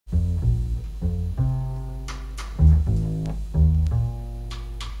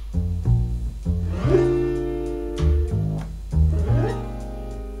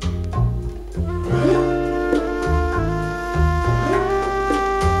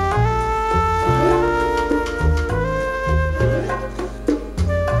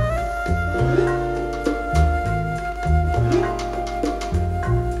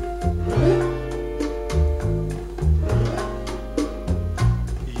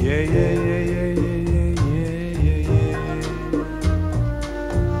Yeah, yeah, yeah, yeah, yeah, yeah, yeah, yeah.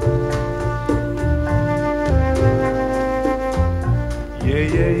 Yeah,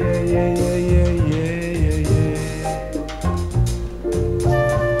 yeah, yeah, yeah, yeah, yeah, yeah, yeah, yeah.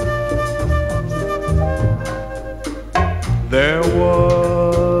 There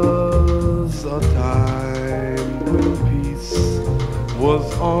was a time when peace was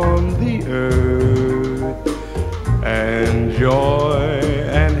on the earth, and joy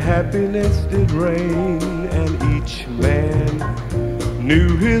and happiness did reign, and each man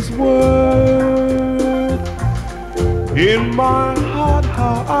knew his worth. In my heart,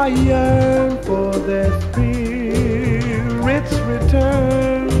 how I yearn for their spirit's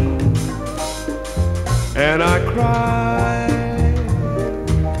return, and I cry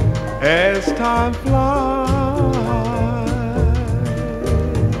as time flies.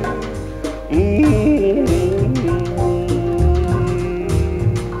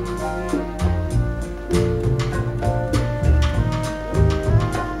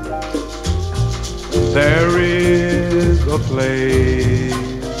 There is a place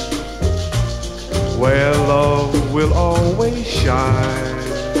where love will always shine,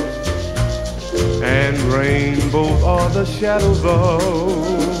 and rainbows are the shadows of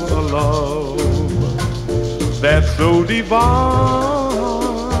a love that's so divine.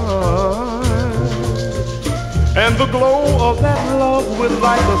 And the glow of that love will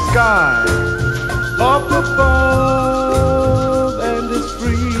light the sky up above, and it's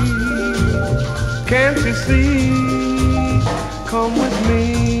free. Can't you see? Come with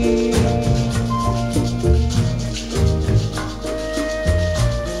me.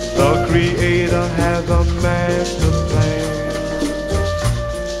 The Creator has a master plan,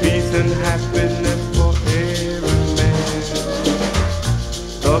 peace and happiness for every man.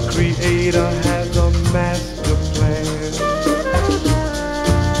 The Creator has a master plan,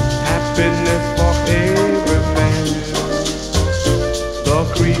 happiness for every man. The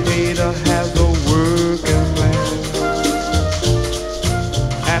Creator has a working plan,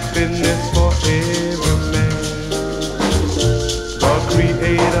 happiness for every man. The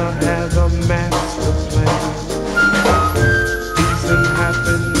Creator has a master plan, peace and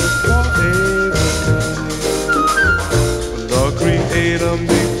happiness for every man. The Creator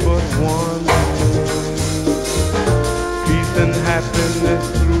makes but one man, peace and happiness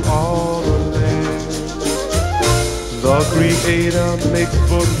through all the land. The Creator makes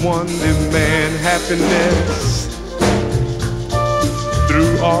but one demand, happiness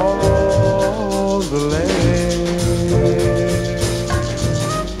through all the land.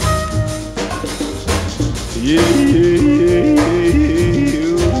 Yeah, yeah, yeah, yeah.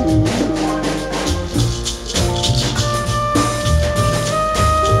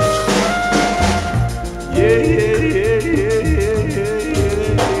 Yeah, yeah, yeah, yeah, yeah.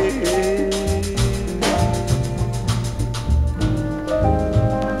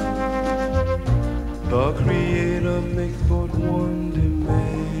 The Creator makes but one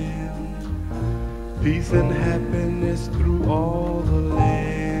demand, peace and happiness through all the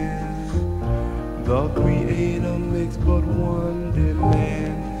land. The Creator makes but one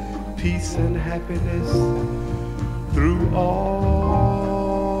demand, peace and happiness through all